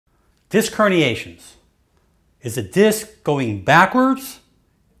Disc herniations. Is a disc going backwards,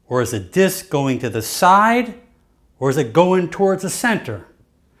 or is a disc going to the side, or is it going towards the center?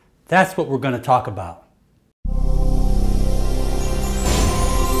 That's what we're going to talk about.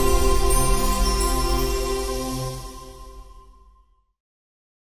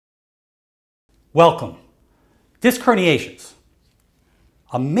 Welcome. Disc herniations.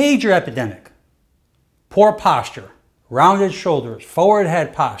 A major epidemic. Poor posture, rounded shoulders, forward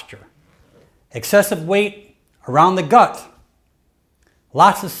head posture, excessive weight around the gut,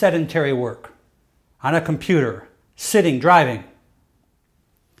 lots of sedentary work on a computer, sitting, driving.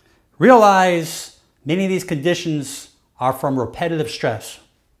 Realize many of these conditions are from repetitive stress.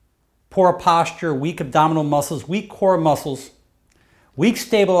 Poor posture, weak abdominal muscles, weak core muscles, weak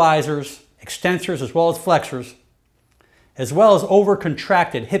stabilizers, extensors as well as flexors, as well as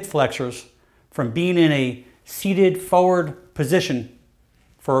over-contracted hip flexors from being in a seated forward position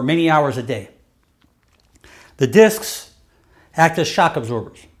for many hours a day. The discs act as shock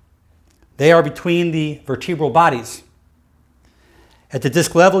absorbers. They are between the vertebral bodies. At the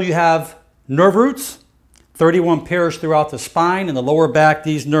disc level, you have nerve roots, 31 pairs throughout the spine and the lower back.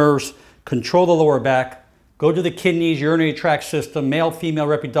 These nerves control the lower back, go to the kidneys, urinary tract system, male-female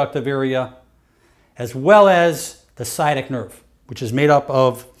reproductive area, as well as the sciatic nerve, which is made up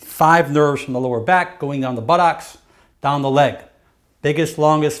of 5 nerves from the lower back going down the buttocks, down the leg. Biggest,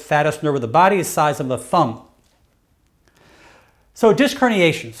 longest, fattest nerve of the body is the size of the thumb. So disc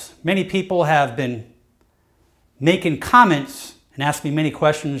herniations. Many people have been making comments and asking me many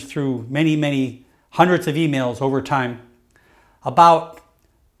questions through many hundreds of emails over time about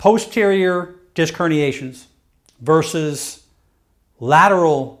posterior disc herniations versus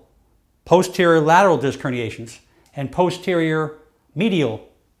posterior-lateral disc herniations and posterior-medial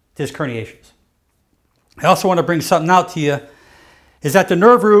disc herniations. I also want to bring something out to you, is that the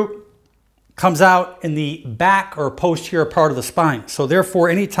nerve root comes out in the back or posterior part of the spine. So therefore,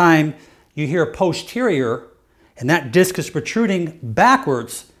 anytime you hear posterior and that disc is protruding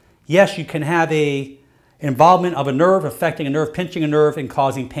backwards, yes, you can have an involvement of a nerve, affecting a nerve, pinching a nerve, and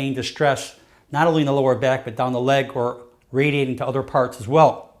causing pain, distress, not only in the lower back, but down the leg or radiating to other parts as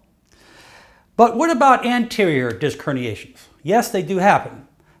well. But what about anterior disc herniations? Yes, they do happen.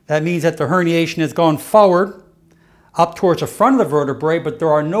 That means that the herniation has gone forward up towards the front of the vertebrae, but there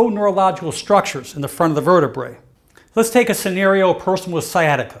are no neurological structures in the front of the vertebrae. Let's take a scenario, a person with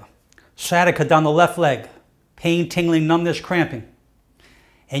sciatica. Sciatica down the left leg, pain, tingling, numbness, cramping.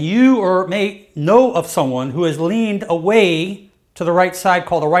 And you may know of someone who has leaned away to the right side,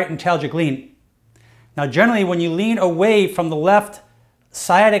 called a right antalgic lean. Now generally when you lean away from the left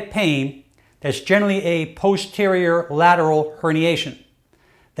sciatic pain, that's generally a posterior lateral herniation.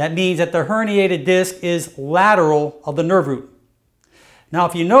 That means that the herniated disc is lateral of the nerve root. Now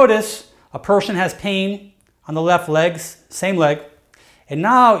if you notice, a person has pain on the left leg, same leg, and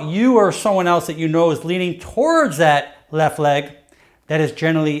now you or someone else that you know is leaning towards that left leg, that is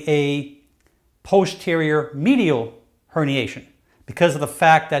generally a posterior medial herniation because of the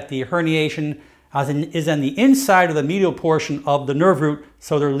fact that the herniation is on the inside of the medial portion of the nerve root,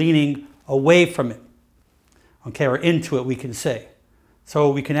 so they're leaning away from it, okay, or into it, we can say.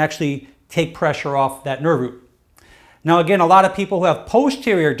 So we can actually take pressure off that nerve root. Now again, a lot of people who have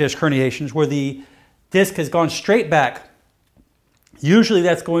posterior disc herniations where the disc has gone straight back, usually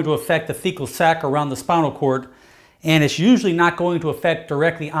that's going to affect the fecal sac around the spinal cord, and it's usually not going to affect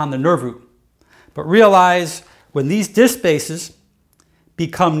directly on the nerve root. But realize when these disc spaces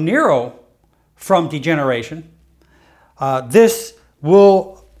become narrow from degeneration, this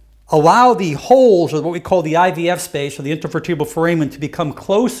will allow the holes, or what we call the IVF space, or the intervertebral foramen, to become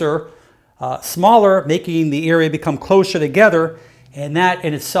closer, smaller, making the area become closer together, and that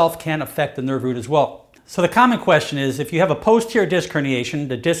in itself can affect the nerve root as well. So the common question is, if you have a posterior disc herniation,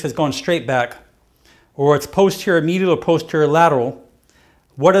 the disc has gone straight back, or it's posterior-medial or posterior-lateral,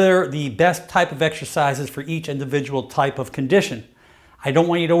 what are the best type of exercises for each individual type of condition? I don't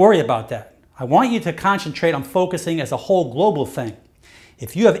want you to worry about that. I want you to concentrate on focusing as a whole global thing.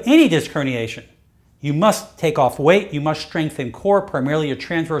 If you have any disc herniation, you must take off weight, you must strengthen core, primarily your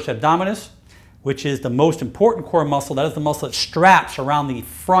transverse abdominis, which is the most important core muscle. That is the muscle that straps around the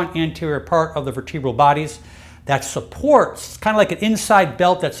front anterior part of the vertebral bodies, that supports, kind of like an inside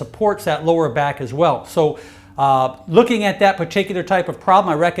belt that supports that lower back as well. So looking at that particular type of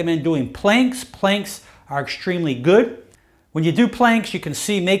problem, I recommend doing planks. Planks are extremely good. When you do planks, you can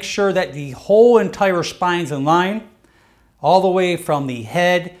see, make sure that the whole entire spine's in line, all the way from the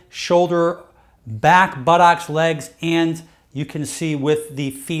head, shoulder, back, buttocks, legs, and you can see with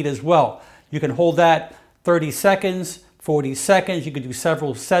the feet as well. You can hold that 30 seconds, 40 seconds. You could do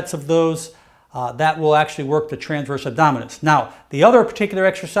several sets of those. That will actually work the transverse abdominis. Now, the other particular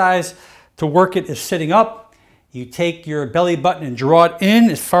exercise to work it is sitting up. You take your belly button and draw it in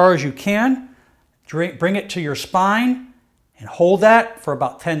as far as you can. Bring it to your spine and hold that for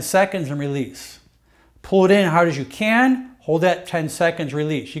about 10 seconds and release. Pull it in as hard as you can. Hold that 10 seconds,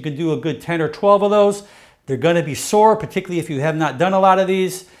 release. You can do a good 10 or 12 of those. They're going to be sore, particularly if you have not done a lot of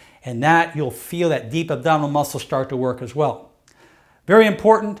these, and that you'll feel that deep abdominal muscle start to work as well. Very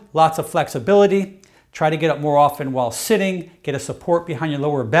important, lots of flexibility. Try to get up more often while sitting. Get a support behind your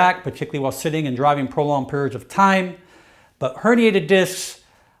lower back, particularly while sitting and driving prolonged periods of time. But herniated discs,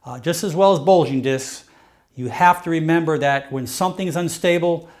 just as well as bulging discs, you have to remember that when something is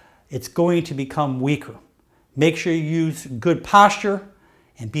unstable, it's going to become weaker. Make sure you use good posture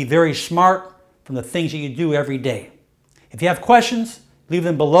and be very smart from the things that you do every day. If you have questions, leave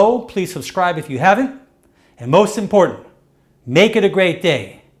them below. Please subscribe if you haven't. And most important, make it a great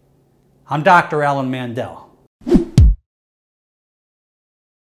day. I'm Dr. Alan Mandell.